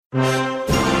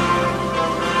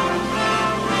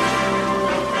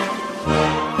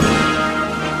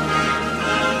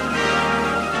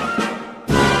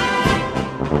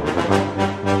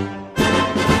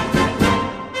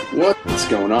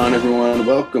going on, everyone?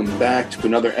 Welcome back to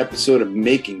another episode of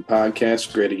Making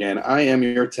Podcasts Great Again. I am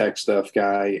your tech stuff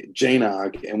guy,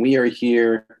 J-Nog, and we are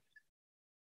here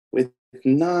with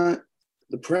not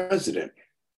the president.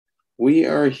 We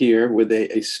are here with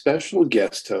a special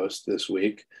guest host this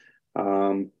week.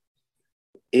 It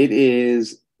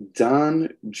is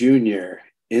Don Jr.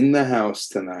 in the house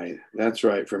tonight. That's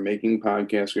right, for Making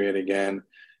Podcasts Great Again.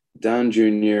 Don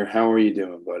Jr., how are you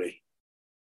doing, buddy?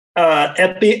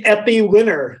 Epi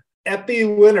winner,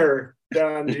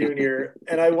 Don Jr.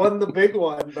 And I won the big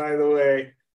one, by the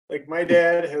way. Like, my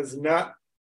dad has not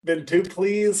been too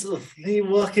pleased with me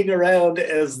walking around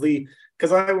as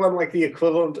because I won like the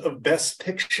equivalent of Best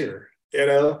Picture. You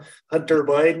know, Hunter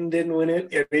Biden didn't win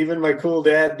it, and even my cool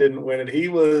dad didn't win it. He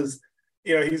was,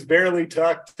 he's barely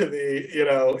talked to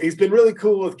the, he's been really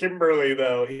cool with Kimberly,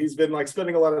 though. He's been like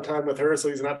spending a lot of time with her, so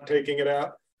he's not taking it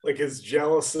out. Like his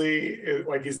jealousy,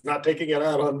 like he's not taking it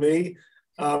out on me.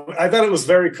 I thought it was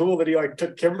very cool that he like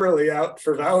took Kimberly out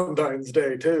for Valentine's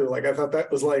Day too. Like I thought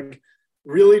that was like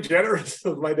really generous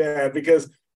of my dad, because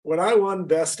when I won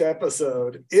Best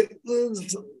Episode, it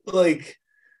was like,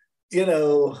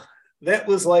 that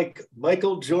was like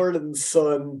Michael Jordan's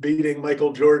son beating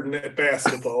Michael Jordan at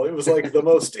basketball. It was like the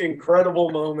most incredible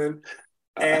moment.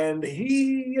 And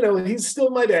he, he's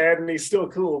still my dad and he's still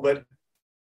cool, but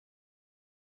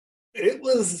it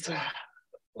was,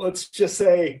 let's just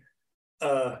say,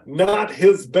 not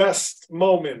his best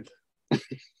moment.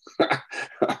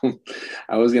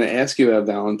 I was going to ask you about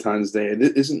Valentine's Day.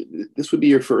 This would be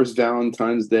your first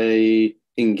Valentine's Day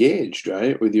engaged,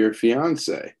 right, with your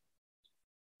fiance?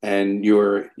 And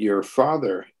your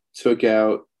father took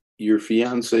out your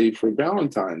fiance for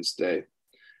Valentine's Day,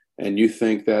 and you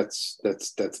think that's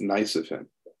nice of him?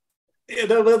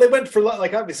 They went for,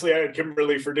 like, obviously I had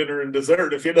Kimberly for dinner and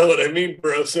dessert, if you know what I mean,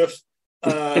 Broseph.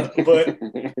 But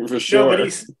for sure.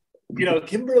 No, but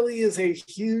Kimberly is a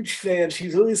huge fan.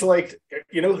 She's always liked,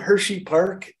 Hershey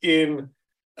Park in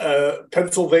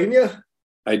Pennsylvania.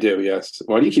 I do, yes.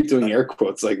 Why do you keep doing air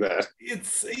quotes like that?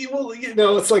 It's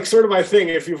like sort of my thing.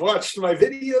 If you've watched my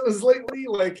videos lately,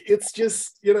 like it's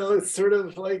just, it's sort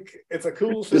of like, it's a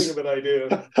cool thing that I do.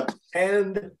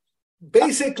 And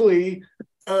basically,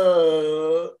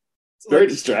 it's very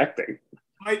distracting.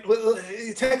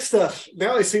 Tech stuff.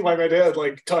 Now I see why my dad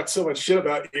like talks so much shit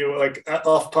about you, like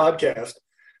off podcast.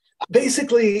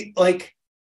 Basically, like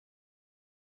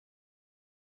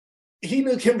he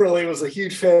knew Kimberly was a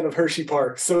huge fan of Hershey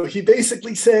Park, so he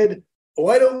basically said,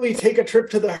 "Why don't we take a trip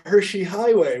to the Hershey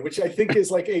Highway?" Which I think is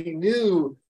like a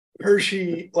new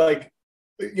Hershey, like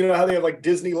how they have like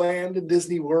Disneyland and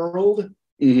Disney World.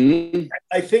 Mm-hmm.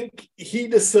 I think he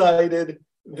decided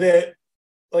that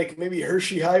like maybe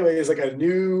Hershey Highway is like a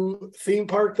new theme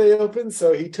park they opened.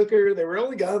 So he took her, they were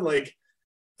only gone like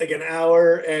an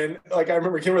hour. And like, I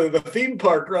remember Kimberly, the theme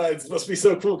park rides must be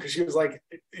so cool. Cause she was like,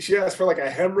 she asked for like a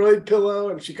hemorrhoid pillow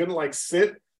and she couldn't like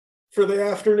sit for the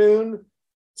afternoon.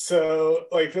 So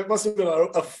like, that must've been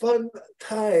a fun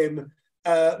time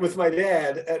with my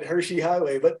dad at Hershey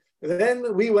Highway. But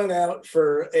then we went out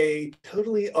for a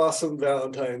totally awesome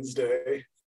Valentine's Day.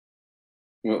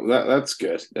 Well, that's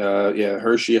good. Yeah,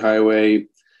 Hershey Highway.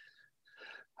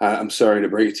 I'm sorry to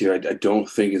break it to you. I don't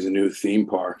think is a new theme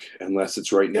park unless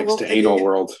it's right next to Anal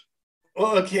World.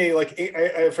 Well, okay. Like,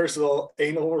 first of all,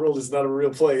 Anal World is not a real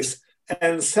place,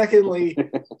 and secondly,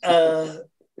 my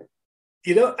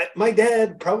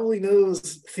dad probably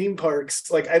knows theme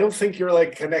parks. Like, I don't think you're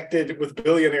like connected with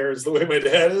billionaires the way my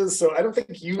dad is, so I don't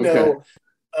think you know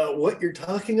what you're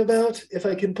talking about. If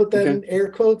I can put that in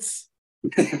air quotes.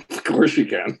 Of course you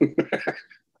can.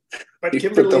 But you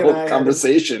Kimberly put the whole and I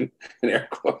conversation in air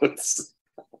quotes.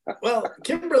 Well,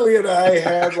 Kimberly and I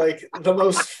had like the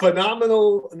most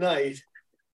phenomenal night.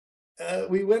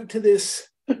 We went to this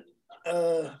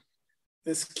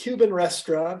Cuban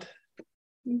restaurant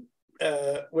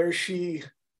where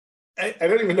I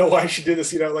don't even know why she did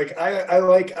this. I'm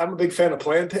a big fan of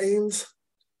plantains.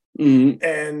 Mm-hmm.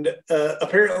 And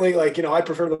apparently, I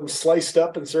prefer them sliced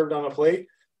up and served on a plate.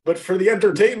 But for the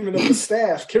entertainment of the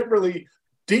staff, Kimberly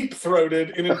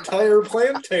deep-throated an entire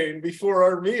plantain before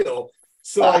our meal.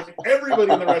 So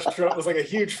everybody in the restaurant was like a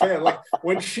huge fan. Like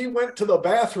when she went to the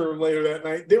bathroom later that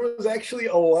night, there was actually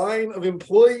a line of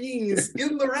employees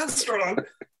in the restaurant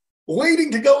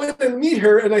waiting to go in and meet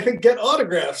her and I think get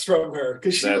autographs from her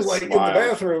because she was like in the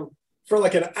bathroom for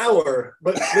like an hour.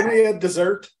 But then we had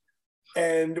dessert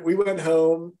and we went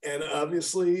home, and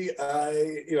obviously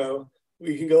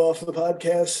we can go off the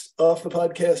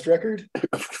podcast record.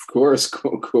 Of course,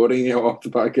 quoting you off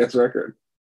the podcast record.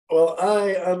 Well,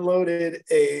 I unloaded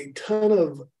a ton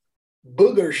of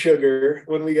booger sugar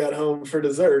when we got home for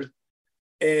dessert.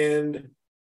 And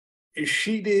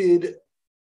she did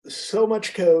so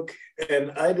much coke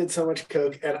and I did so much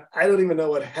coke, and I don't even know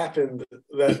what happened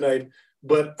that night,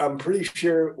 but I'm pretty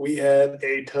sure we had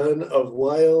a ton of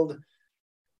wild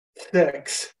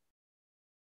sex.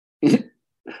 Can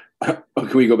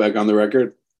we go back on the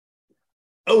record?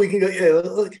 Oh, we can go. Yeah,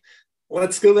 look,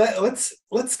 let's go back.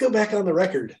 Let's go back on the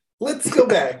record. Let's go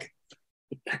back.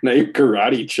 Now you're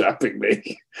karate chopping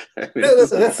me. No,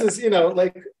 that's just,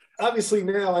 like, obviously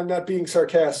now I'm not being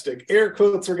sarcastic. Air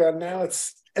quotes are gone. Now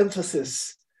it's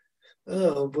emphasis.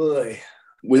 Oh boy,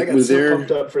 I got so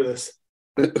pumped up for this.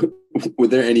 Were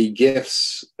there any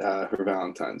gifts for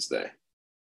Valentine's Day?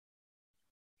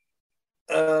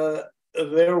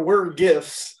 There were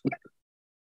gifts.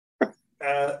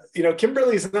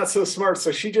 Kimberly's not so smart,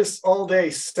 so she just all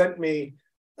day sent me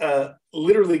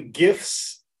literally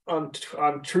gifts on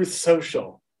Truth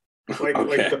Social,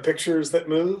 like the pictures that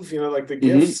move, like the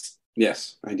gifts.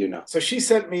 Yes, I do know. So she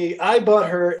sent me. I bought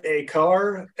her a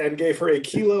car and gave her a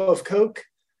kilo of coke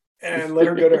and let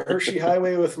her go to Hershey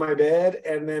Highway with my dad,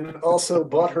 and then also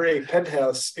bought her a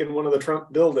penthouse in one of the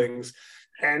Trump buildings.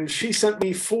 And she sent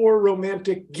me 4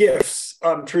 romantic gifts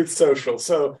on Truth Social.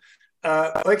 So,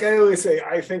 like I always say,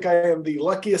 I think I am the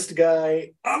luckiest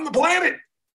guy on the planet.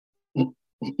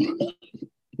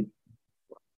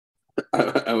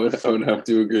 I would have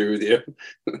to agree with you.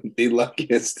 the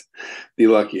luckiest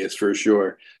for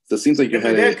sure. So it seems like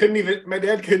my dad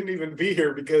couldn't even be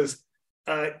here because,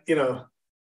 I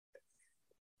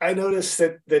noticed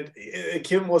that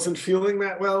Kim wasn't feeling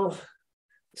that well,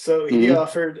 so he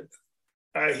offered.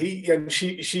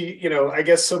 She, I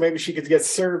guess so maybe she could get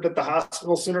served at the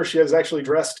hospital sooner. She was actually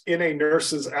dressed in a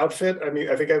nurse's outfit. I mean,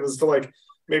 I think it was to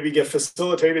maybe get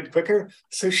facilitated quicker.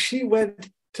 So she went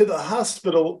to the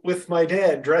hospital with my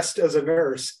dad dressed as a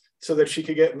nurse so that she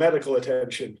could get medical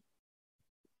attention.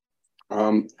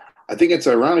 I think it's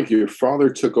ironic your father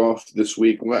took off this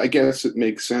week. Well, I guess it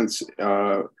makes sense.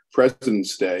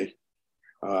 President's Day.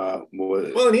 Well,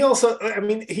 and he also,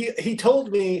 he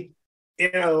told me,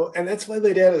 and that's why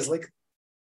my dad is like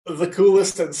the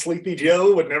coolest, and Sleepy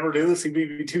Joe would never do this. He'd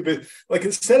be too busy. Like,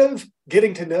 instead of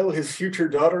getting to know his future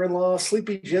daughter-in-law,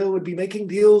 Sleepy Joe would be making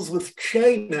deals with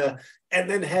China and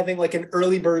then having like an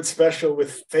early bird special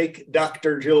with fake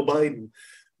Dr. Jill Biden.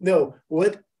 No,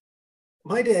 what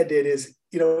my dad did is,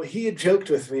 he had joked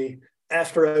with me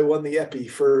after I won the Epi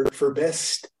for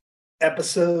best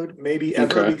episode maybe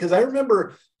ever, because I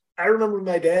remember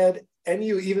my dad and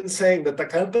you even saying that the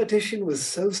competition was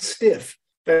so stiff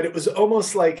that it was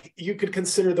almost like you could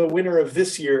consider the winner of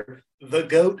this year the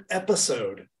GOAT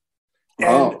episode.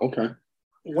 And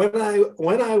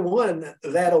when I won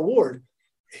that award,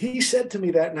 he said to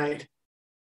me that night,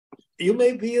 "You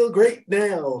may feel great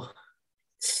now,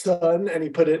 son," and he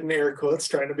put it in air quotes,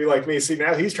 trying to be like me. See,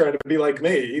 now he's trying to be like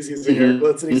me. He's using air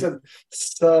quotes, and he said,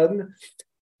 "Son,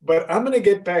 but I'm going to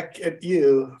get back at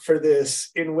you for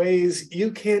this in ways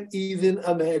you can't even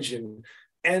imagine."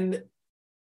 And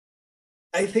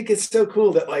I think it's so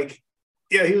cool that,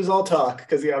 he was all talk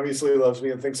because he obviously loves me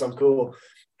and thinks I'm cool.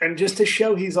 And just to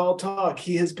show he's all talk,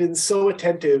 he has been so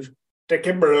attentive to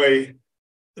Kimberly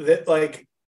that,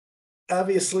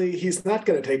 obviously he's not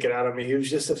going to take it out on me. He was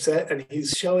just upset, and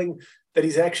he's showing that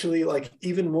he's actually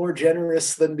even more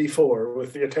generous than before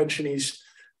with the attention he's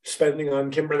spending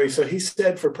on Kimberly. So he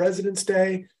said for President's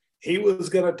Day, he was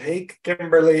going to take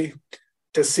Kimberly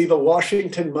to see the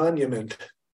Washington Monument.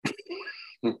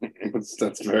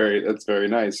 That's very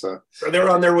nice. So they're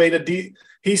on their way to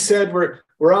he said we're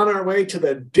on our way to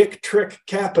the Dick Trick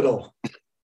capital.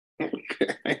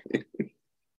 Okay.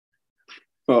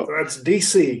 Well, so that's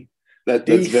DC. That's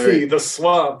DC, the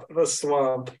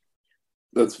swamp.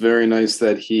 That's very nice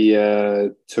that he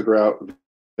took her out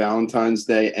Valentine's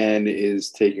Day and is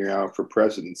taking her out for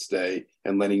President's Day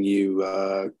and letting you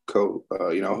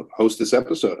host this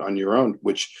episode on your own,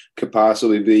 which could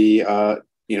possibly be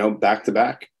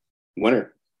back-to-back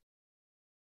winner.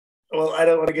 Well, I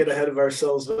don't want to get ahead of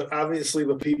ourselves, but obviously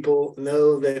the people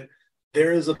know that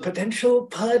there is a potential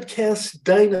podcast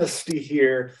dynasty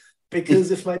here,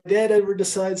 because if my dad ever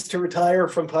decides to retire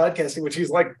from podcasting, which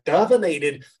he's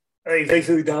dominated, he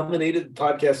basically dominated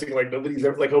podcasting like nobody's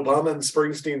ever, like Obama and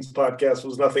Springsteen's podcast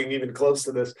was nothing even close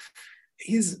to this.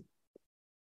 He's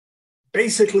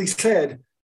basically said,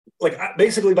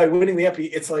 basically by winning the Epi,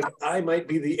 it's like I might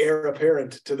be the heir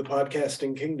apparent to the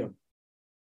podcasting kingdom.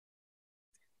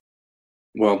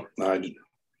 Well,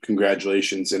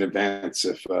 congratulations in advance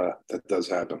if that does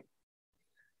happen.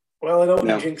 Well, I don't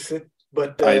want to jinx it,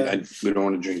 but we don't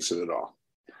want to jinx it at all.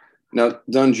 Now,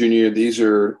 Don Jr., these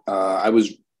are I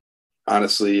was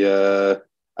honestly,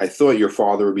 I thought your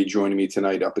father would be joining me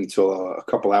tonight up until a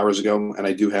couple hours ago, and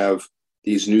I do have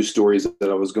these news stories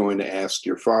that I was going to ask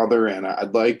your father, and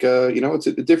I'd like, it's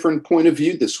a different point of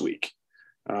view this week.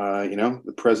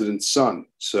 The president's son.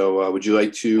 So, would you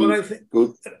like Well, to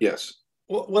go? Yes.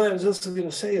 what I was also going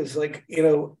to say is like,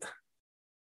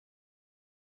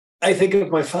 I think if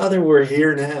my father were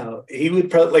here now, he would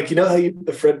probably like how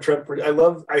the Fred Trump. I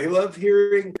love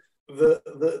hearing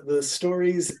the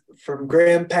stories from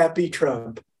Grandpappy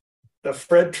Trump, the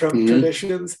Fred Trump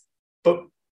traditions. But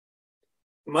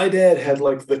my dad had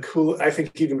like the cool. I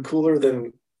think even cooler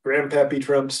than Grandpappy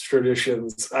Trump's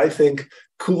traditions. I think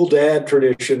cool dad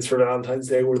traditions for Valentine's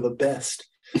Day were the best.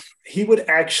 He would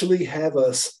actually have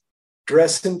us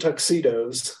dress in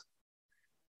tuxedos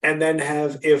and then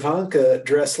have Ivanka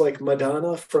dress like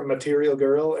Madonna from Material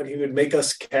Girl, and he would make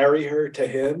us carry her to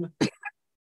him.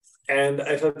 And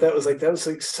I thought that was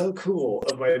like so cool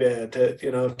of my dad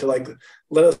to like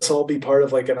let us all be part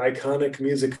of like an iconic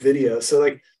music video. So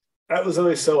like that was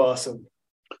always so awesome.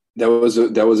 That was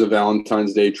a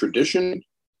Valentine's Day tradition.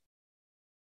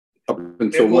 Up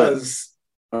until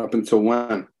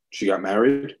when she got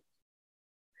married.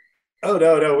 Oh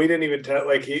no, we didn't even tell.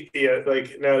 Like he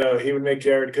would make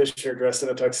Jared Kushner dress in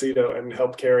a tuxedo and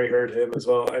help carry her to him as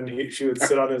well, and she would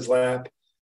sit on his lap,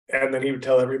 and then he would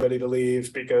tell everybody to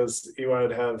leave because he wanted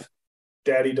to have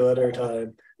daddy-daughter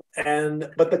time.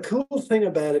 But the cool thing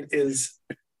about it is,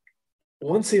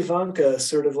 once Ivanka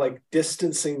sort of like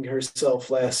distancing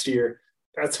herself last year,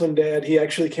 that's when he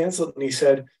actually canceled and he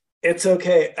said, it's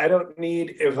okay. I don't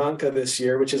need Ivanka this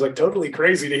year, which is like totally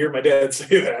crazy to hear my dad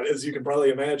say that, as you can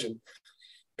probably imagine,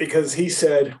 because he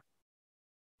said,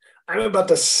 I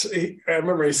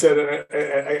remember he said,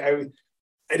 I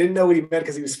didn't know what he meant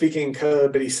because he was speaking in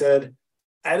code, but he said,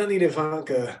 I don't need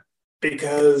Ivanka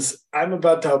because I'm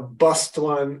about to bust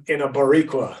one in a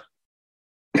Boricua.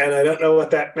 And I don't know what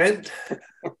that meant.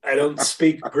 I don't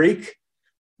speak Greek.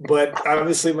 But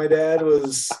obviously my dad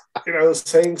was,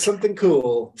 saying something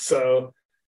cool. So,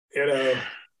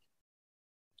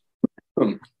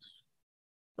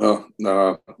 well,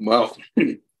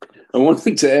 I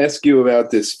wanted to ask you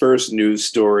about this first news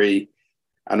story.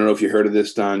 I don't know if you heard of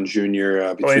this, Don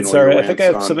Jr. Wait, sorry. I think I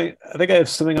have something. I think I have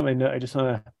something on my note. I just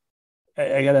want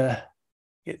to. I gotta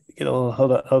get a little.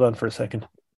 Hold on for a second.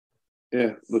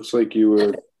 Yeah, looks like you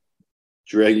were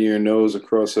dragging your nose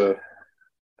across a.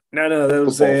 No, that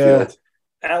was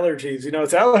allergies.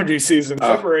 It's allergy season.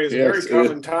 February is a very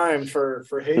common time for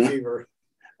hay fever.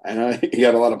 I know you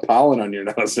got a lot of pollen on your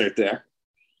nose right there.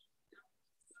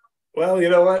 Well, you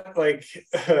know what? Like,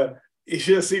 you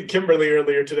should have seen Kimberly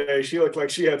earlier today. She looked like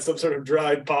she had some sort of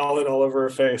dried pollen all over her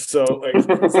face. So, like,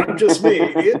 it's not just me.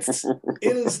 It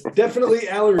is definitely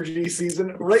allergy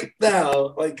season right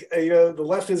now. Like, the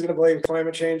left is going to blame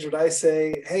climate change, but I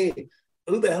say, hey,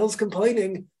 who the hell's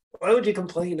complaining? Why would you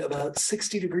complain about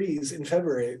 60 degrees in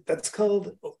February? That's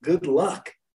called good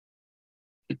luck.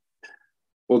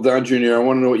 Well, Don Jr., I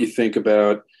want to know what you think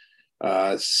about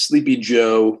Sleepy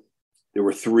Joe. There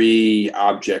were 3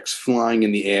 objects flying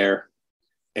in the air,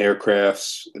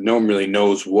 aircrafts. No one really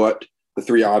knows what. The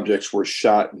 3 objects were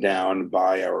shot down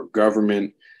by our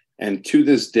government. And to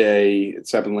this day,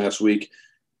 it's happened last week,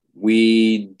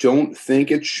 we don't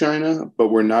think it's China, but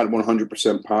we're not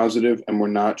 100% positive, and we're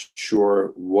not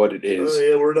sure what it is.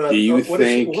 Yeah, we're not. Do you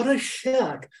think? What a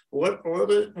shock! What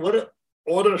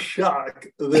a shock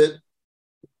that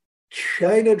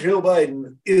China Joe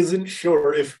Biden isn't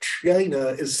sure if China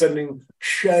is sending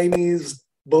Chinese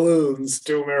balloons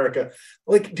to America.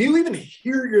 Like, do you even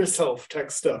hear yourself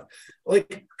text stuff?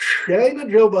 Like, China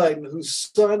Joe Biden, whose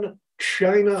son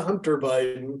China Hunter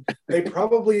Biden,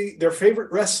 their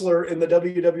favorite wrestler in the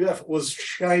WWF was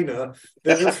China.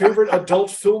 Their favorite adult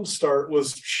film star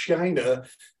was China,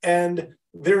 and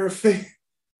their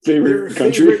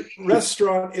favorite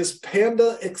restaurant is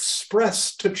Panda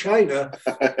Express to China.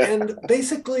 And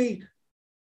basically,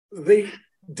 they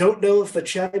don't know if the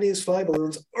Chinese fly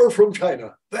balloons are from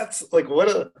China. That's like, what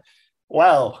a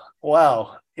wow.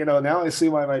 Now I see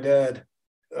why my dad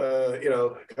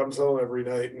comes home every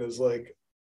night and is like,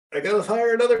 I gotta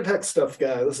hire another tech stuff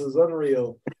guy. This is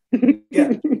unreal.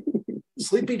 Yeah.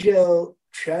 Sleepy Joe,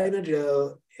 China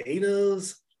Joe, he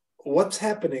knows what's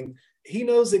happening. He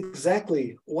knows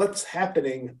exactly what's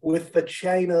happening with the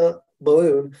China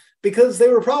balloon because they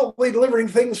were probably delivering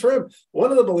things for him.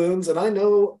 One of the balloons, and I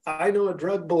know a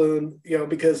drug balloon,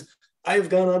 because I've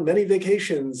gone on many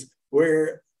vacations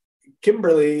where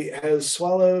Kimberly has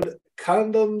swallowed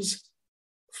condoms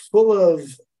full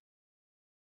of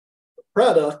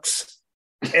products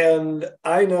And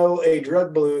I know a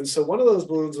drug balloon. So one of those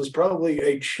balloons was probably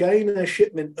a China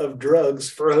shipment of drugs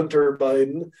for Hunter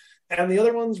Biden. And the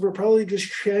other ones were probably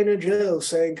just China Joe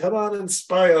saying, come on and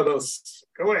spy on us.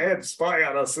 Go ahead, spy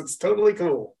on us. It's totally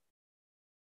cool.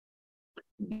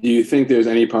 Do you think there's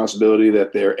any possibility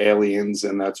that they're aliens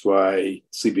and that's why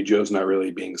Sleepy Joe's not really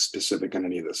being specific on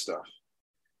any of this stuff?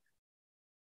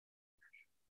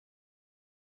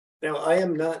 Now,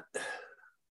 I'm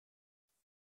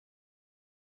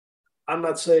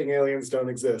not saying aliens don't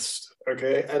exist,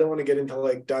 okay? I don't want to get into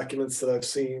like documents that I've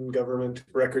seen, government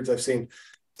records I've seen.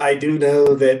 I do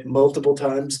know that multiple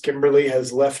times Kimberly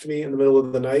has left me in the middle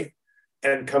of the night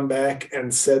and come back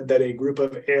and said that a group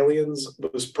of aliens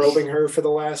was probing her for the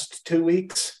last 2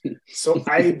 weeks. So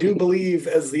I do believe,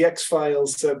 as the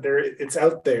X-Files said, it's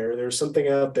out there. There's something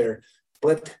out there.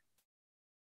 But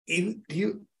do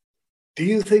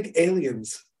you think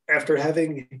aliens, after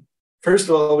having, first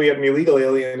of all, we had an illegal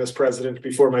alien as president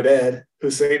before my dad,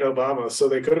 Hussein Obama, so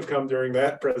they could have come during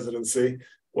that presidency.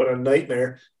 What a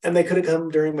nightmare. And they could have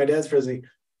come during my dad's presidency.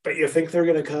 But you think they're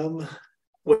going to come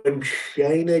when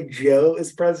China Joe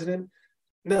is president?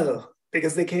 No,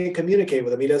 because they can't communicate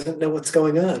with him. He doesn't know what's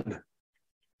going on.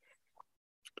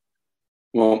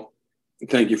 Well,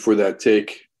 thank you for that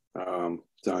take, Don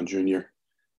Jr.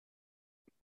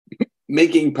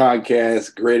 Making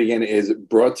Podcasts Great Again is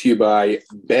brought to you by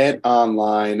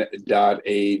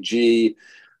betonline.ag,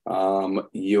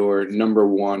 your number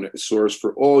one source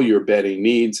for all your betting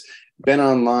needs.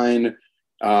 BetOnline,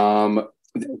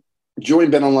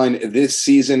 join BetOnline this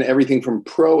season. Everything from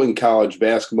pro and college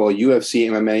basketball, UFC,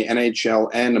 MMA, NHL,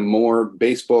 and more.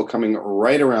 Baseball coming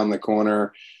right around the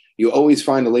corner. You always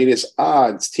find the latest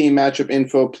odds, team matchup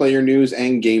info, player news,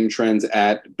 and game trends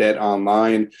at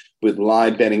BetOnline with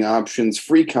live betting options,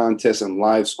 free contests, and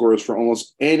live scores for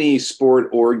almost any sport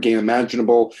or game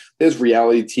imaginable. There's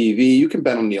reality TV. You can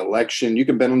bet on the election. You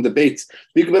can bet on debates.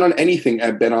 You can bet on anything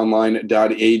at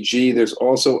betonline.ag. There's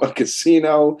also a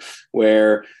casino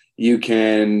where you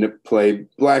can play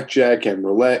blackjack and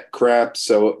roulette, craps.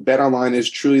 So BetOnline is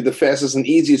truly the fastest and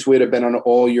easiest way to bet on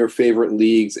all your favorite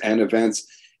leagues and events.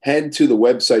 Head to the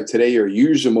website today or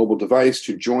use your mobile device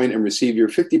to join and receive your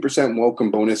 50%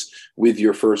 welcome bonus with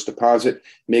your first deposit.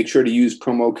 Make sure to use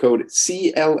promo code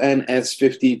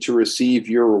CLNS50 to receive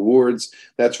your rewards.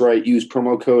 That's right. Use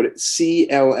promo code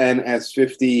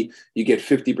CLNS50. You get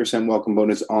 50% welcome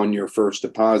bonus on your first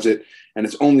deposit. And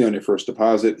it's only on your first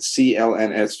deposit.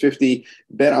 CLNS50,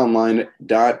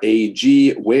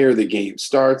 betonline.ag, where the game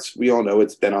starts. We all know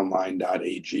it's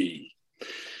betonline.ag.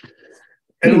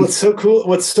 And what's so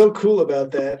cool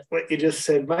about that, what you just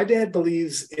said, my dad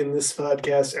believes in this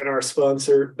podcast and our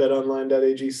sponsor,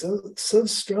 betonline.ag, so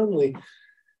strongly.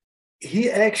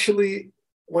 He actually,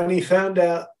 when he found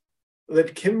out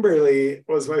that Kimberly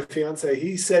was my fiance,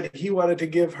 he said he wanted to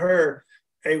give her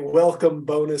a welcome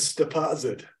bonus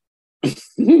deposit. How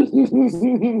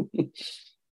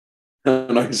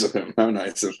nice of him. How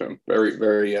nice of him. Very,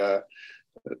 very,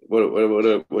 what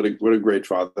a great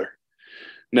father.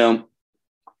 Now,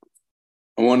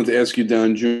 I wanted to ask you,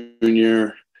 Don Jr.,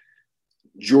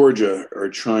 Georgia are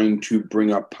trying to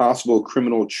bring up possible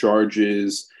criminal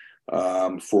charges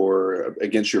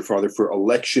against your father for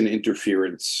election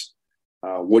interference.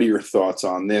 What are your thoughts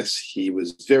on this? He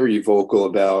was very vocal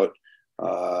about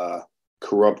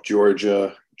corrupt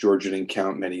Georgia. Georgia didn't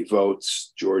count many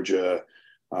votes. Georgia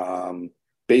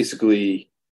basically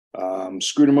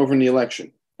screwed him over in the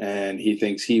election. And he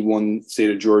thinks he won the state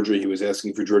of Georgia. He was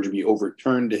asking for Georgia to be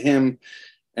overturned to him.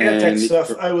 And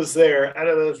stuff. I was there. I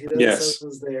don't know if you know. Yes, I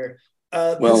was there.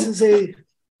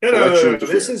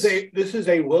 This is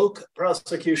a woke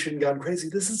prosecution gone crazy.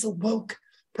 This is a woke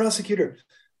prosecutor.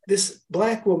 This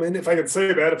black woman, if I could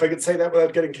say that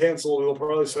without getting canceled, they'll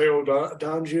probably say, "Oh,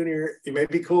 Don Jr. He may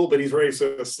be cool, but he's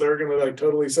racist." They're gonna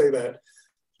totally say that.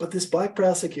 But this black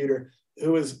prosecutor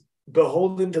who is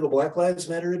beholden to the Black Lives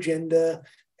Matter agenda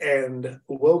and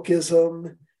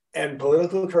wokeism and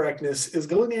political correctness is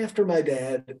going after my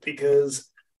dad because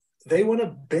they want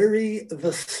to bury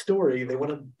the story. They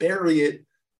want to bury it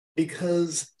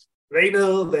because they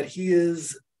know that he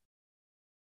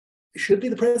should be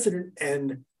the president.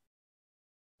 And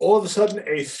all of a sudden,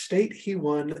 a state he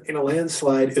won in a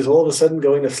landslide is all of a sudden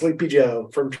going to Sleepy Joe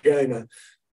from China.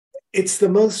 It's the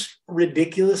most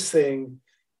ridiculous thing.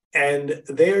 And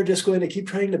they are just going to keep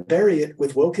trying to bury it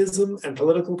with wokeism and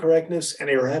political correctness and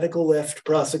a radical left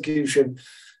prosecution.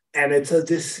 And it's a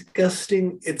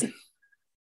disgusting.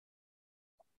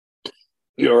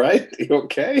 You all right? You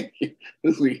okay?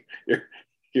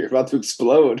 You're about to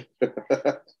explode.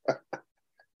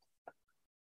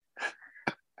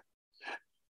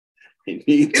 You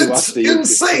need to watch It's the YouTube.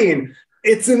 insane.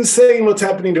 It's insane what's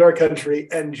happening to our country,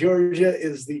 and Georgia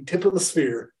is the tip of the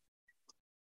spear.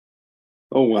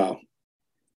 Oh, wow.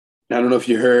 I don't know if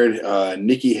you heard,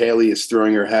 Nikki Haley is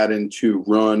throwing her hat in to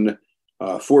run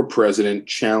for president,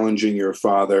 challenging your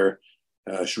father.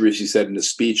 She said in the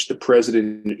speech, the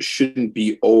president shouldn't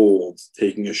be old,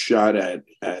 taking a shot at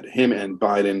him and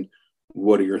Biden.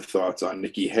 What are your thoughts on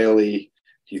Nikki Haley?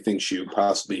 Do you think she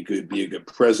possibly could be a good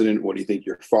president? What do you think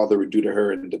your father would do to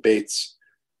her in debates?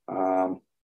 What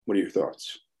are your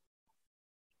thoughts?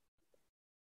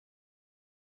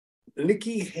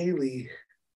 Nikki Haley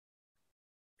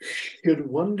should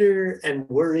wonder and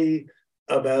worry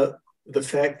about the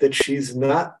fact that she's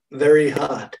not very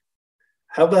hot.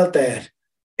 How about that?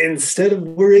 Instead of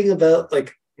worrying about,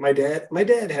 like, my dad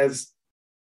is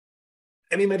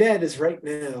right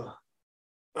now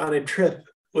on a trip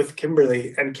with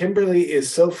Kimberly, and Kimberly is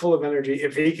so full of energy.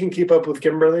 If he can keep up with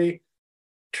Kimberly,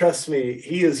 trust me,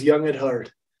 he is young at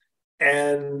heart.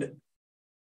 And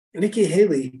Nikki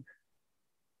Haley,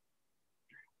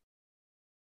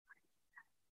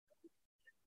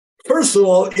 first of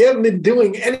all, you haven't been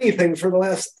doing anything for the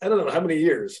last, I don't know how many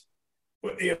years.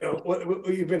 You know, what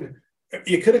you've been,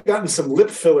 you could have gotten some lip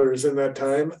fillers in that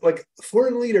time. Like,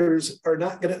 foreign leaders are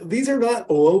not going to, these are not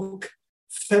woke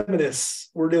feminists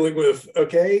we're dealing with,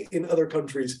 okay, in other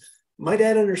countries. My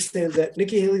dad understands that.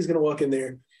 Nikki Haley's going to walk in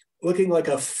there looking like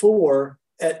a 4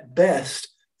 at best.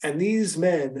 And these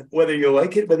men, whether you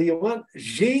like it, whether you want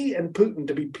Xi and Putin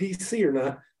to be PC or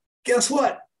not, guess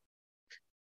what?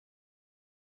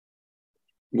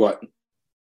 What?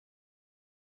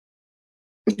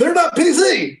 They're not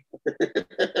PC.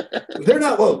 They're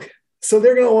not woke. So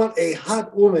they're going to want a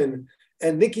hot woman.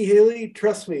 And Nikki Haley,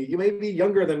 trust me, you may be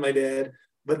younger than my dad,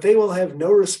 but they will have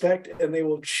no respect, and they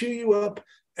will chew you up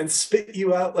and spit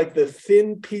you out like the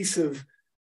thin piece of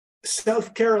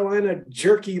South Carolina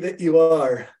jerky that you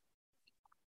are.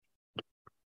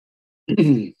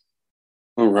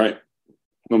 All right.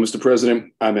 Well, Mr.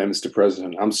 President, Mr.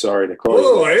 President, I'm sorry to call you.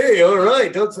 Oh, that. Hey, all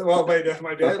right. Don't say, well, my dad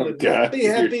would not be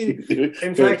happy.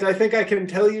 In fact, I think I can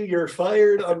tell you you're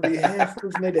fired on behalf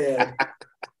of my dad.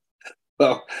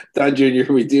 Well, Don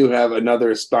Jr., we do have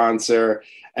another sponsor,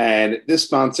 and this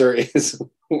sponsor is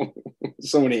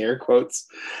so many air quotes.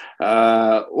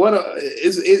 One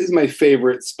is my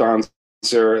favorite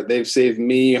sponsor. They've saved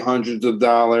me hundreds of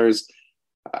dollars.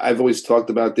 I've always talked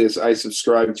about this. I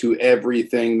subscribe to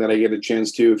everything that I get a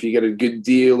chance to. If you get a good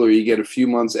deal or you get a few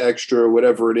months extra,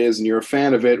 whatever it is, and you're a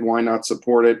fan of it, why not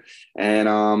support it?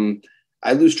 And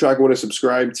I lose track of what I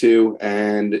subscribe to,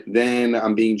 and then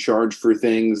I'm being charged for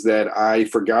things that I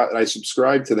forgot that I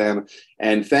subscribed to them.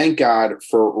 And thank God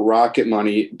for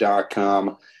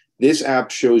RocketMoney.com. This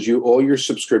app shows you all your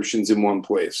subscriptions in one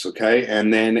place, okay?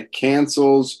 And then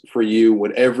cancels for you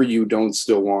whatever you don't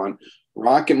still want.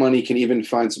 Rocket Money can even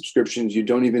find subscriptions you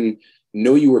don't even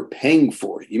know you were paying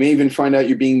for. You may even find out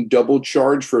you're being double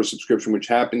charged for a subscription, which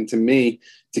happened to me.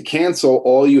 To cancel,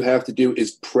 all you have to do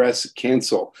is press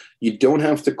cancel. You don't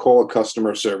have to call a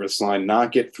customer service line,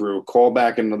 not get through, call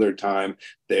back another time.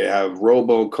 They have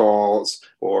robocalls,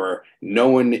 or no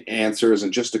one answers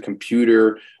and just a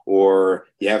computer, or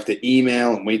you have to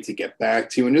email and wait to get back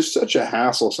to you. And it's such a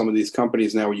hassle, some of these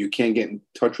companies now, where you can't get in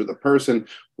touch with a person.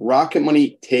 Rocket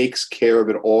Money takes care of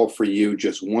it all for you.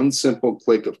 Just one simple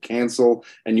click of cancel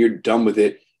and you're done with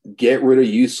it. Get rid of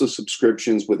useless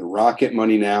subscriptions with Rocket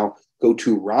Money now. Go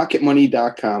to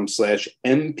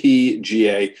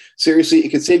rocketmoney.com/MPGA. Seriously, it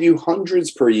could save you hundreds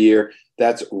per year.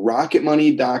 That's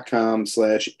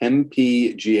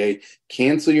rocketmoney.com/MPGA.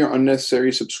 Cancel your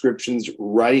unnecessary subscriptions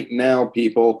right now,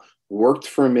 people. Worked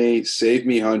for me, saved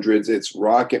me hundreds. It's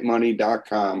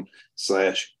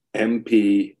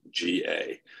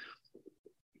rocketmoney.com/MPGA.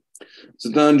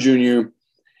 So Don Jr.,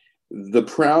 the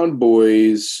Proud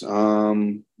Boys,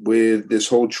 with this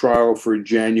whole trial for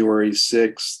January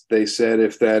 6th, they said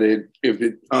that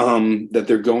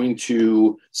they're going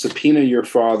to subpoena your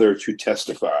father to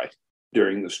testify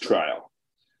during this trial.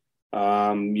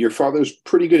 Your father's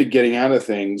pretty good at getting out of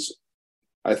things.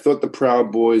 I thought the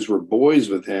Proud Boys were boys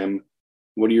with him.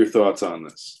 What are your thoughts on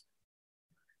this?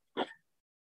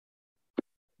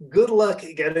 Good luck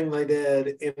getting my dad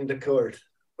into court.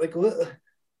 Like, what?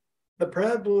 The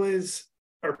Proud Boys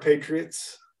are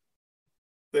patriots.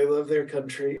 They love their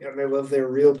country and they love their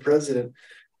real president.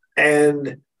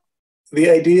 And the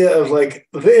idea of, like,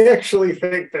 they actually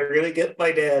think they're going to get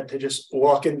my dad to just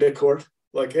walk into court.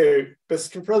 Like, hey,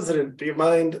 Mr. President, do you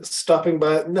mind stopping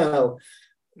by? No,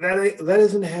 that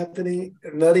isn't happening.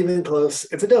 Not even close.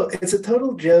 It's a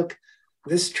total joke.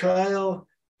 This trial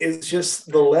is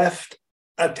just the left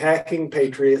attacking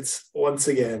patriots once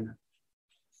again.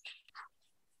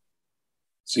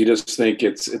 So you just think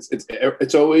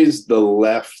it's always the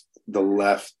left, the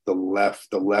left, the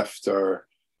left, the left are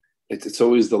it's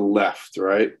always the left,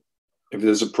 right? If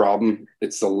there's a problem,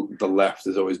 it's the left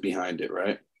is always behind it,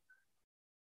 right?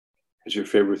 It's your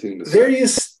favorite thing to say.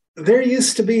 There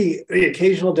used to be the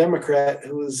occasional Democrat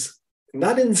who was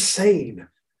not insane,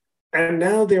 and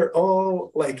now they're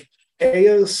all like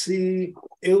AOC,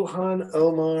 Ilhan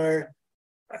Omar,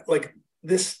 like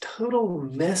this total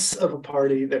mess of a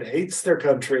party that hates their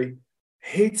country,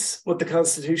 hates what the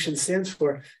Constitution stands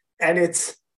for, and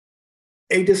it's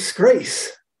a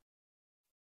disgrace.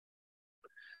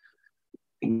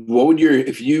 What would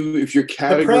if you're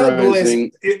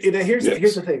categorizing? Here's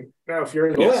the thing. Now, if you're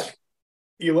in the left,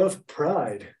 you love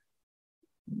pride,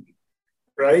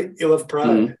 right? You love pride.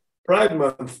 Mm-hmm. Pride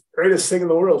Month, greatest thing in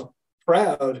the world.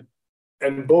 Proud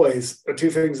and boys are two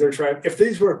things they're trying. If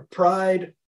these were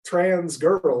pride trans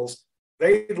girls,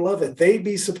 they'd love it. They'd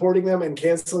be supporting them and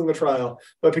canceling the trial.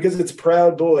 But because it's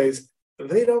Proud Boys,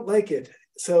 they don't like it.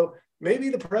 So maybe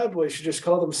the Proud Boys should just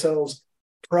call themselves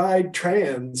Pride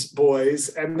Trans Boys,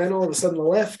 and then all of a sudden the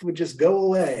left would just go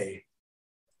away.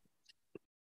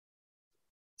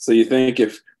 So you think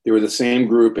if they were the same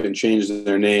group and changed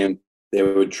their name, they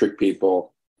would trick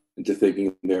people into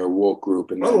thinking they're a woke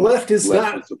group, and the left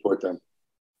would support them.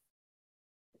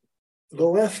 The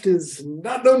left is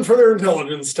not known for their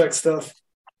intelligence tech stuff.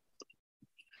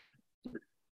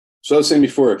 So I was saying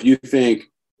before, if you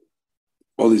think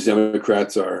all these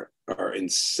Democrats are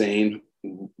insane,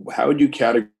 how would you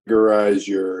categorize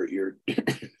your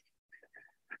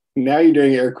now you're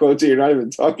doing air quotes, you're not even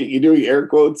talking, you're doing air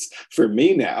quotes for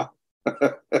me now.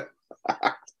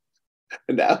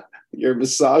 Now you're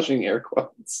massaging air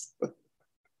quotes.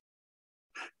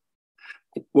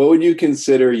 What would you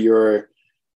consider your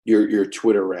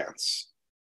Twitter rants?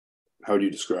 How would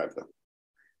you describe them?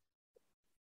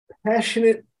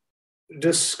 Passionate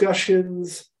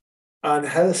discussions on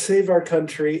how to save our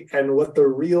country and what the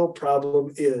real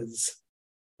problem is,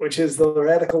 which is the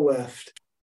radical left.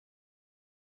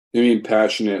 You mean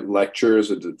passionate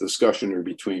lectures or the discussion or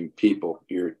between people?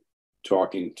 You're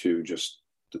talking to just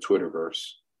the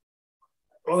Twitterverse.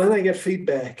 Well, then I get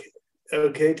feedback.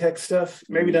 Okay, tech stuff.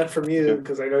 Maybe not from you,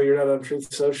 because I know you're not on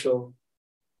Truth Social.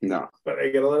 No. But I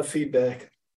get a lot of feedback.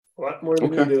 A lot more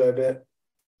than you do, I bet.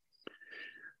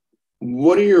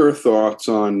 What are your thoughts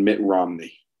on Mitt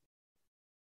Romney?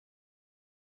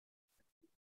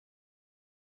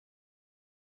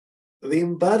 The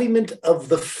embodiment of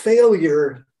the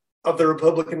failure of the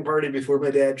Republican Party before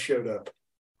my dad showed up.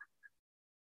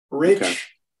 Rich,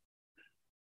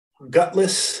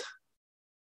 gutless,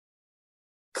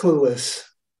 clueless.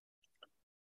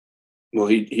 Well,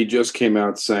 he just came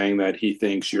out saying that he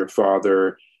thinks your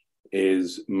father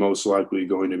is most likely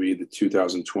going to be the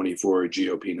 2024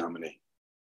 GOP nominee.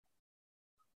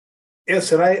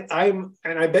 Yes, and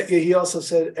I bet you he also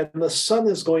said, and the sun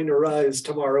is going to rise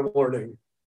tomorrow morning.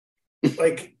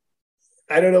 Like,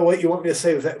 I don't know what you want me to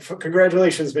say with that.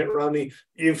 Congratulations, Mitt Romney.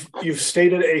 You've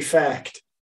stated a fact.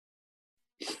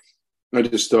 I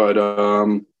just thought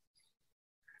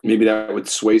maybe that would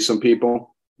sway some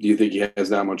people. Do you think he has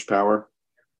that much power?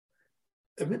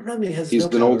 Mitt Romney has He's no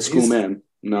an power. old school man.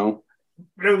 No,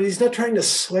 he's not trying to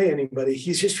sway anybody.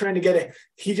 He's just trying to get it.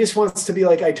 He just wants to be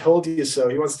like, I told you so.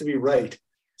 He wants to be right.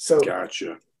 So,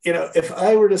 gotcha. If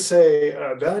I were to say,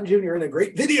 Don Jr. in a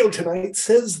great video tonight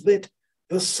says that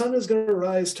the sun is going to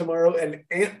rise tomorrow and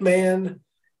Ant-Man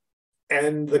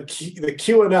and the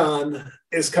QAnon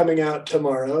is coming out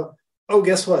tomorrow. Oh,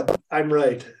 guess what? I'm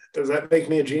right. Does that make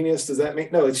me a genius?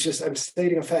 No, it's just I'm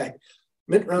stating a fact.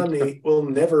 Mitt Romney will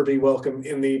never be welcome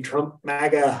in the Trump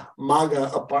MAGA.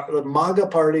 The MAGA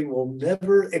party will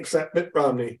never accept Mitt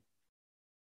Romney.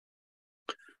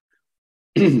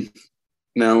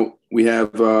 Now, we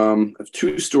have 2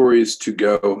 stories to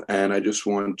go, and I just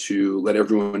want to let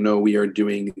everyone know we are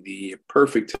doing the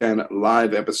Perfect 10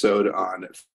 live episode on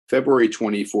February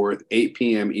 24th, 8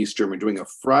 p.m. Eastern. We're doing a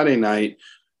Friday night.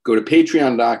 Go to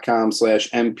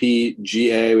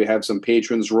patreon.com/MPGA. We have some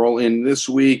patrons roll in this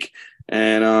week.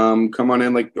 And come on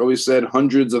in, like always said,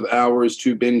 hundreds of hours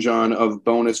to binge on of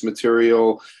bonus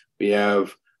material. We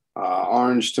have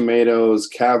Orange Tomatoes,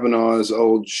 Kavanaugh's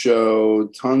old show,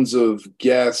 tons of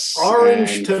guests.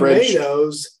 Orange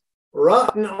Tomatoes,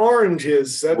 rotten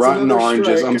oranges. That's rotten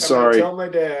oranges. Strike. I'm sorry. I'm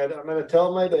going to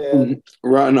tell my dad.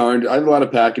 Rotten orange. I have a lot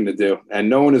of packing to do, and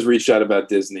no one has reached out about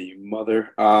Disney, you mother.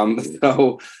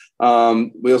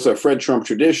 We also have Fred Trump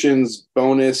Traditions,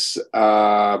 bonus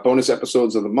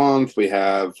episodes of the month. We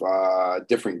have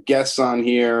different guests on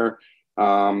here.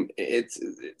 It's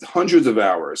hundreds of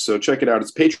hours. So check it out.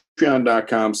 It's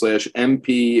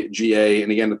patreon.com/MPGA.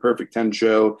 And again, the Perfect 10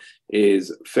 show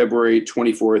is February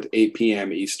 24th, 8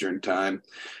 p.m. Eastern time.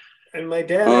 And my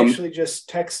dad actually just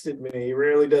texted me. He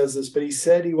rarely does this, but he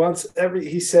said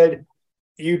he said,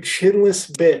 "You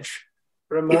chinless bitch,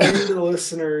 remind the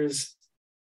listeners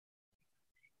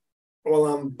while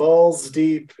I'm balls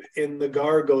deep in the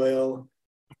gargoyle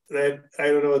that," I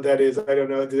don't know what that is. I don't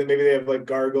know. Maybe they have like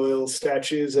gargoyle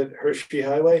statues at Hershey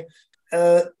Highway.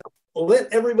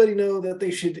 Let everybody know that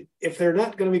they should, if they're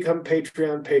not going to become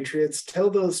Patreon patriots, tell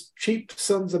those cheap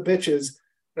sons of bitches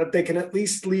that they can at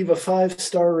least leave a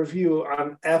 5-star review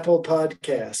on Apple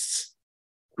Podcasts.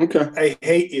 Okay. I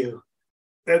hate you.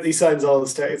 He signs all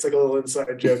his text. It's like a little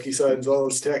inside joke. He signs all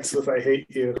his texts with "I hate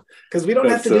you." Because we don't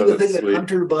have to do the thing that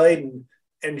Hunter Biden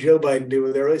and Joe Biden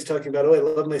do. They're always talking about, "Oh, I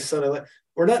love my son."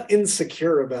 We're not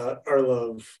insecure about our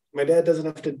love. My dad doesn't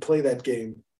have to play that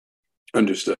game.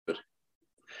 Understood.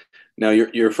 Now,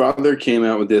 your father came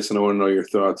out with this, and I want to know your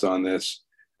thoughts on this.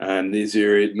 And these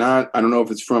are not, I don't know if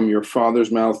it's from your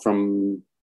father's mouth, from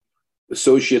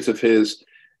associates of his,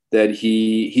 that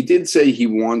he did say he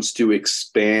wants to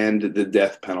expand the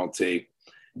death penalty.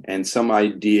 And some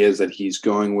ideas that he's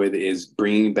going with is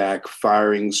bringing back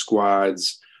firing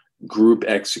squads, group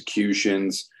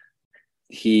executions.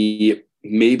 He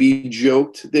maybe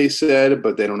joked, they said,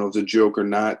 but they don't know if it's a joke or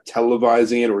not,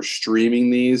 televising it or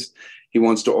streaming these. He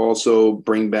wants to also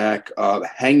bring back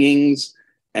hangings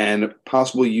and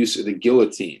possible use of the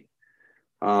guillotine.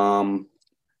 I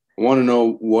want to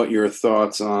know what your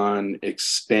thoughts on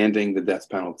expanding the death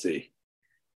penalty.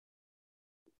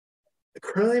 The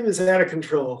crime is out of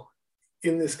control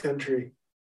in this country.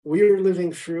 We are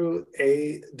living through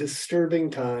a disturbing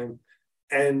time.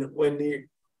 And when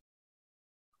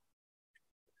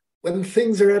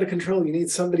things are out of control, you need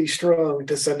somebody strong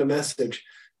to send a message.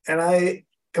 And I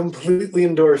completely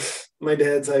endorse my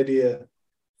dad's idea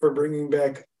for bringing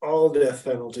back all death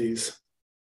penalties.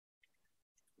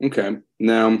 Okay.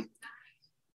 Now,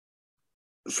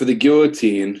 for the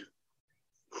guillotine,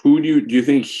 who do you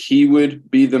think he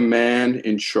would be the man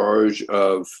in charge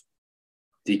of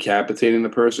decapitating the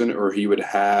person, or he would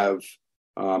have,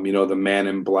 the man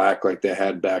in black like they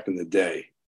had back in the day,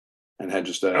 and had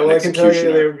just I can tell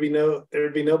you there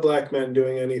would be no black men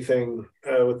doing anything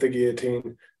with the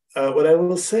guillotine. What I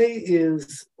will say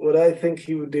is, what I think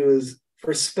he would do is,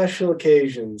 for special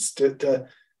occasions, he'd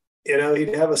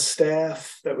have a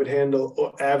staff that would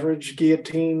handle average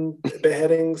guillotine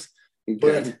beheadings,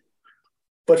 okay.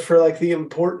 but for like the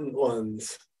important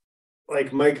ones,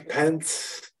 like Mike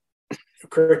Pence,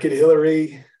 Crooked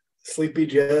Hillary, Sleepy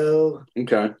Joe.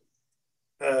 Okay.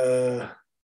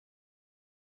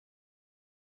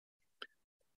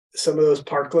 Some of those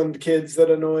Parkland kids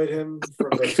that annoyed him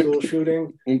from the school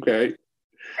shooting. Okay.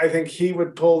 I think he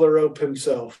would pull the rope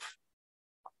himself.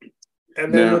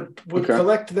 And then would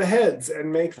collect the heads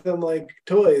and make them like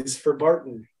toys for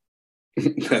Barton.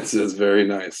 That's very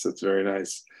nice. That's very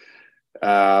nice.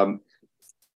 Do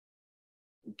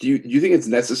you think it's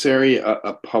necessary,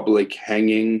 a public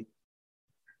hanging?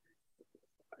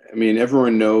 I mean,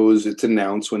 everyone knows it's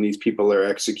announced when these people are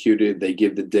executed. They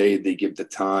give the date, they give the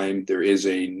time. There is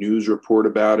a news report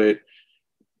about it.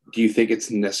 Do you think it's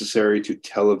necessary to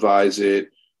televise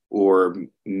it or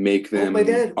make them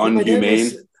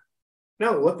unhumane?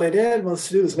 What my dad wants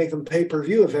to do is make them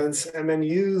pay-per-view events and then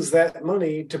use that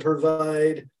money to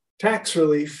provide tax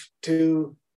relief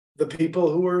to the people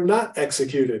who were not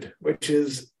executed, which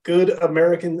is good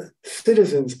American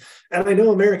citizens. And I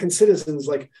know American citizens,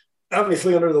 like,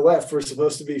 obviously under the left, we're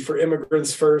supposed to be for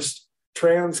immigrants first,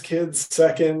 trans kids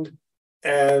second,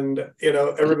 and,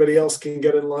 everybody else can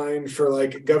get in line for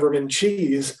like government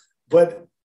cheese. But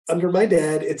under my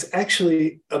dad, it's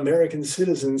actually American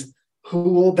citizens who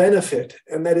will benefit,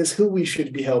 and that is who we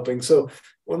should be helping. So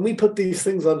when we put these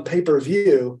things on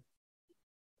pay-per-view,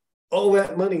 all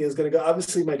that money is going to go.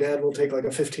 Obviously, my dad will take like a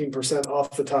 15%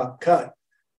 off the top cut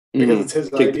because it's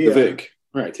his idea. Take the VIC.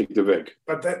 Right, take the VIC.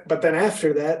 But then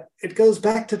after that, it goes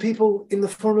back to people in the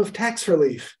form of tax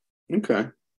relief. Okay.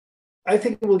 I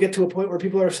think we'll get to a point where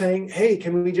people are saying, hey,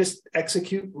 can we just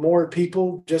execute more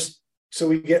people just so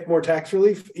we get more tax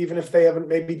relief, even if they haven't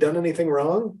maybe done anything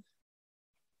wrong?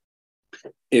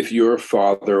 If your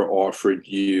father offered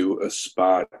you a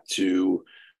spot to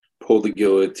pull the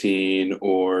guillotine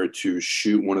or to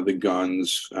shoot one of the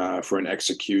guns for an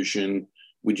execution,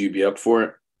 would you be up for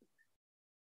it?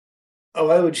 Oh,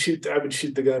 I would shoot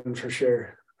the gun for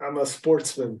sure. I'm a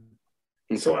sportsman.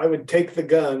 Okay. So I would take the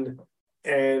gun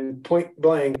and point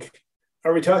blank.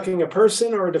 Are we talking a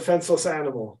person or a defenseless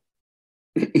animal?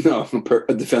 No,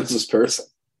 a defenseless person.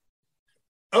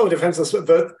 Oh, defenseless.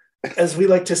 As we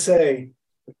like to say,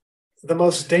 the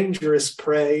most dangerous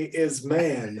prey is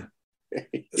man.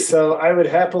 So I would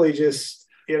happily just,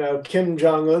 Kim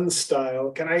Jong Un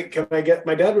style. Can I get?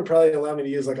 My dad would probably allow me to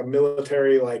use like a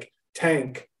military like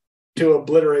tank to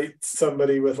obliterate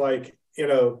somebody with like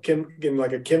Kim in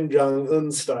like a Kim Jong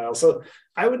Un style. So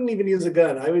I wouldn't even use a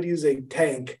gun. I would use a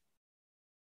tank,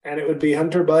 and it would be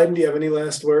Hunter Biden. Do you have any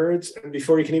last words? And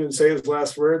before he can even say his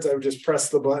last words, I would just press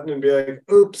the button and be like,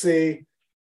 "Oopsie."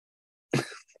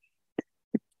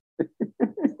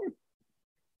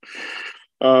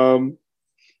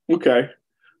 Okay.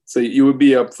 So you wouldn't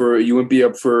be up for,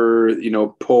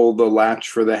 pull the latch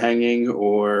for the hanging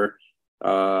or,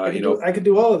 I could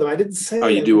do all of them. I didn't say. Oh,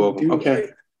 you do all of them.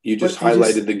 Okay. You just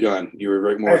highlighted the gun. You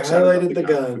were more excited about the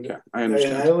gun. Okay. I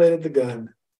understand. I highlighted the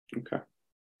gun. Okay.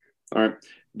 All right.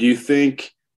 Do you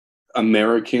think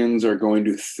Americans are going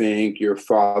to think your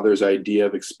father's idea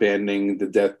of expanding the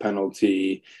death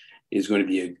penalty is going to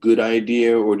be a good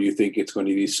idea, or do you think it's going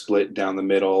to be split down the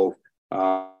middle?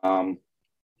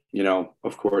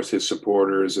 Of course, his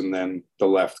supporters and then the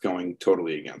left going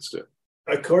totally against it.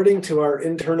 According to our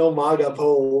internal MAGA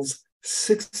polls,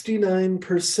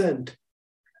 69%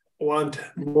 want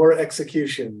more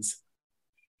executions.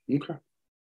 Okay.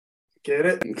 Get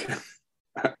it? Okay.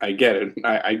 I get it.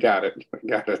 I got it. I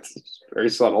got it. It's very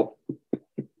subtle.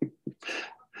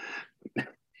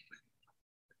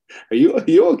 Are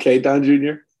you okay, Don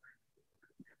Jr.?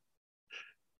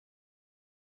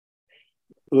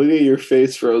 Look at your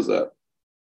face froze up.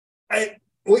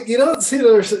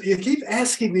 You keep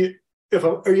asking me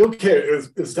are you okay?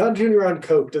 Is Don Jr. on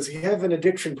coke? Does he have an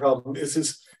addiction problem? Is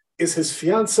his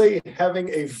fiance having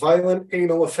a violent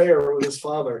anal affair with his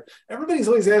father? Everybody's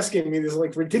always asking me these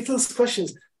like ridiculous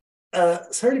questions.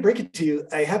 Sorry to break it to you.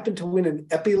 I happened to win an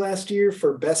Epi last year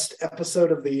for best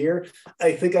episode of the year.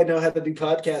 I think I know how to do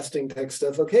podcasting tech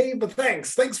stuff. Okay, but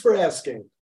thanks for asking.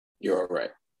 You're all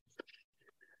right.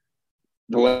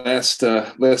 The last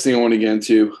thing I want to get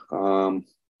into,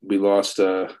 we lost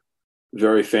a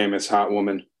very famous hot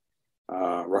woman,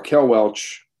 Raquel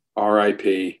Welch,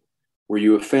 R.I.P. Were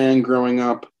you a fan growing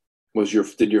up?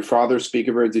 Did your father speak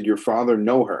of her? Did your father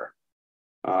know her?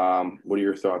 What are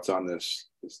your thoughts on this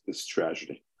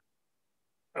tragedy?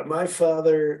 My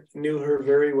father knew her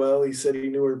very well. He said he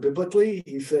knew her biblically.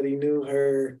 He said he knew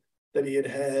her, that he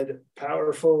had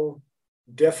powerful,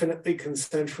 definitely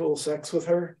consensual sex with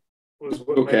her, was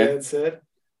what my dad said.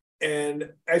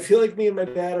 And I feel like me and my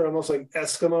dad are almost like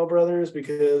Eskimo brothers,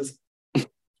 because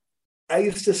I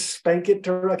used to spank it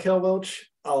to Raquel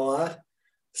Welch a lot.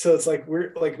 So it's like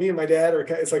we're like me and my dad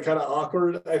it's like kind of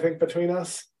awkward, I think, between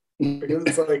us, because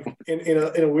it's like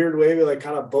in a weird way we like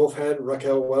kind of both had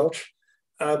Raquel Welch,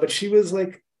 but she was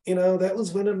like, that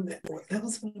was when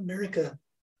America,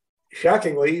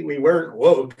 shockingly, we weren't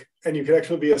woke and you could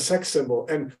actually be a sex symbol.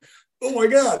 And oh my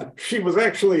God, she was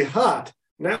actually hot.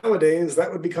 Nowadays,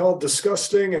 that would be called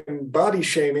disgusting and body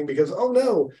shaming, because, oh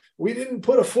no, we didn't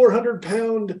put a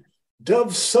 400-pound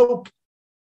Dove soap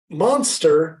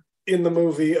monster in the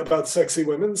movie about sexy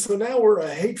women, so now we're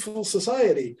a hateful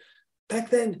society.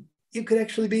 Back then, you could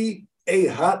actually be a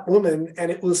hot woman and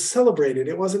it was celebrated.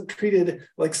 It wasn't treated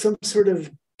like some sort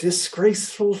of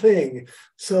disgraceful thing.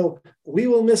 So we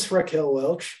will miss Raquel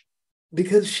Welch,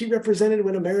 because she represented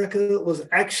when America was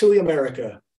actually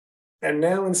America. And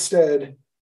now instead,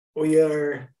 we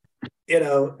are,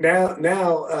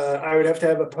 now I would have to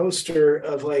have a poster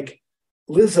of like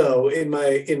Lizzo in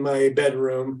my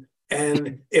bedroom.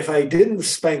 And if I didn't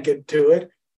spank it to it,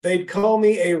 they'd call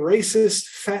me a racist,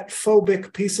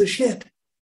 fat-phobic piece of shit.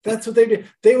 That's what they did.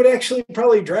 They would actually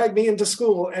probably drag me into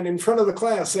school and in front of the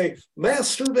class say,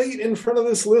 masturbate in front of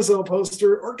this Lizzo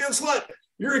poster, or guess what?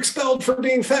 You're expelled for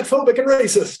being fat-phobic and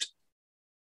racist.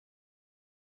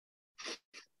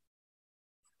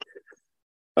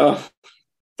 Oh,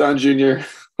 Don Jr.,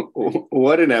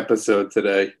 what an episode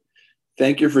today.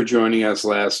 Thank you for joining us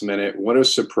last minute. What a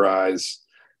surprise.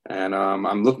 And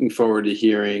I'm looking forward to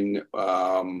hearing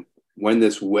when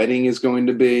this wedding is going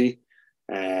to be,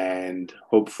 and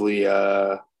hopefully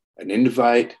an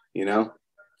invite, I don't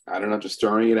know, just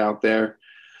throwing it out there.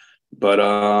 But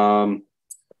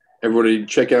everybody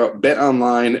check out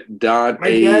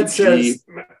betonline.ag.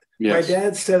 My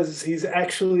dad says he's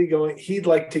actually he'd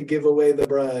like to give away the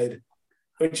bride,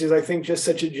 which is, I think, just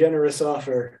such a generous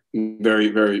offer. Very,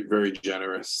 very, very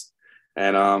generous.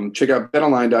 And check out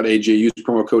betonline.ag. Use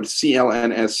promo code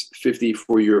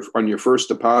CLNS50 on your first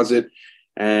deposit.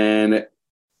 And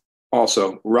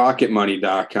also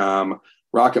rocketmoney.com,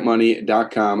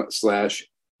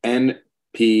 rocketmoney.com/NWT.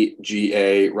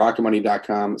 MPGA,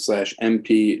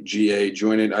 rocketmoney.com/MPGA.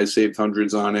 Join it. I saved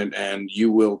hundreds on it, and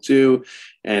you will too.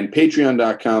 And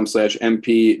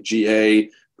patreon.com/MPGA.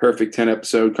 Perfect 10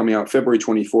 episode coming out February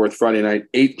 24th, Friday night,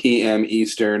 8 p.m.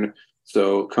 Eastern.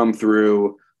 So come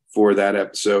through for that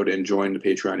episode and join the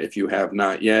Patreon if you have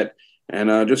not yet.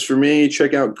 And just for me,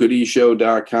 check out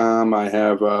goodieshow.com. I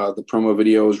have the promo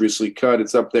videos recently cut.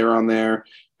 It's up there on there.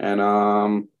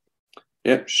 And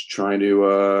just trying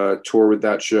to tour with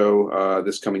that show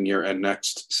this coming year and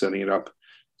next, setting it up.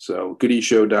 So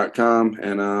goodieshow.com.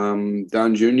 And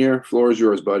Don Jr., floor is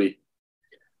yours, buddy.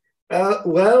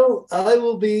 Well, I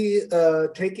will be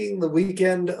taking the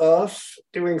weekend off,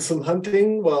 doing some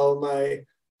hunting while my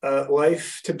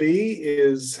wife-to-be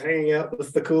is hanging out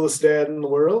with the coolest dad in the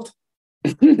world.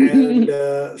 And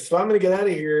so I'm going to get out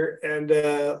of here and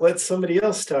let somebody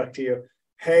else talk to you.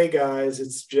 Hey, guys,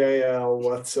 it's JL.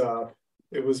 What's up?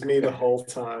 It was me the whole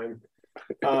time.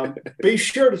 Be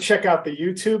sure to check out the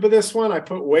YouTube of this one. I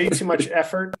put way too much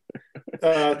effort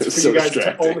for you guys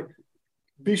to only...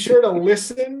 Be sure to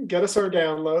listen, get us our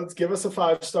downloads, give us a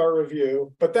 5-star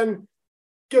review, but then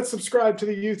get subscribed to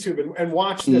the YouTube and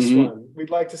watch this one.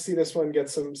 We'd like to see this one get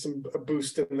some a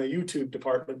boost in the YouTube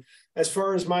department. As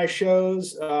far as my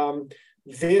shows,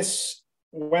 this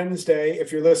Wednesday,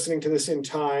 if you're listening to this in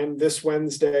time, this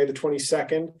Wednesday, the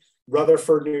 22nd,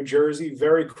 Rutherford, New Jersey,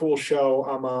 very cool show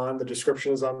I'm on. The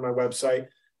description is on my website.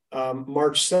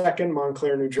 March 2nd,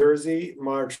 Montclair, New Jersey.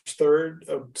 March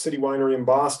 3rd, City Winery in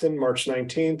Boston. March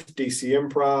 19th, DC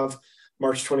Improv.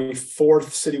 March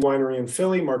 24th, City Winery in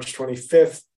Philly. March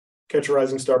 25th, Catch a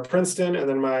Rising Star Princeton. And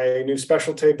then my new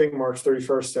special taping, March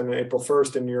 31st and April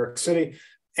 1st in New York City.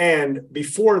 And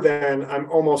before then, I'm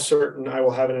almost certain I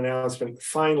will have an announcement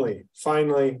finally,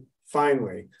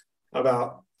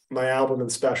 about my album and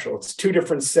special. It's 2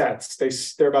 different sets.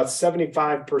 They're about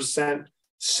 75%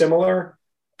 similar,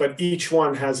 but each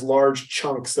one has large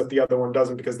chunks that the other one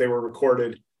doesn't because they were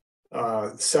recorded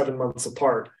 7 months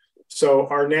apart. So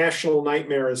our national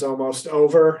nightmare is almost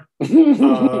over.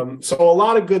 So a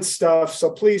lot of good stuff. So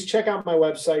please check out my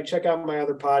website, check out my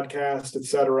other podcast,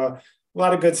 etc. A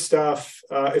lot of good stuff.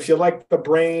 If you like the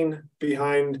brain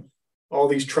behind all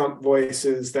these Trump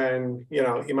voices, then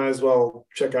you might as well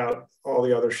check out all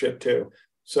the other shit too.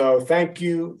 So thank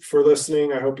you for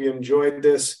listening. I hope you enjoyed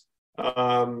this.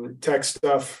 Tech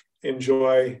stuff,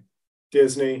 enjoy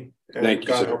Disney, and Thank you,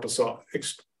 God sir. help us all.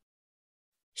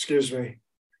 Excuse me.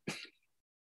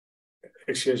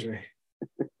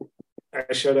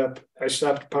 I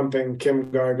stopped pumping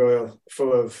Kim Gargoyle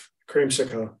full of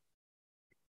creamsicle.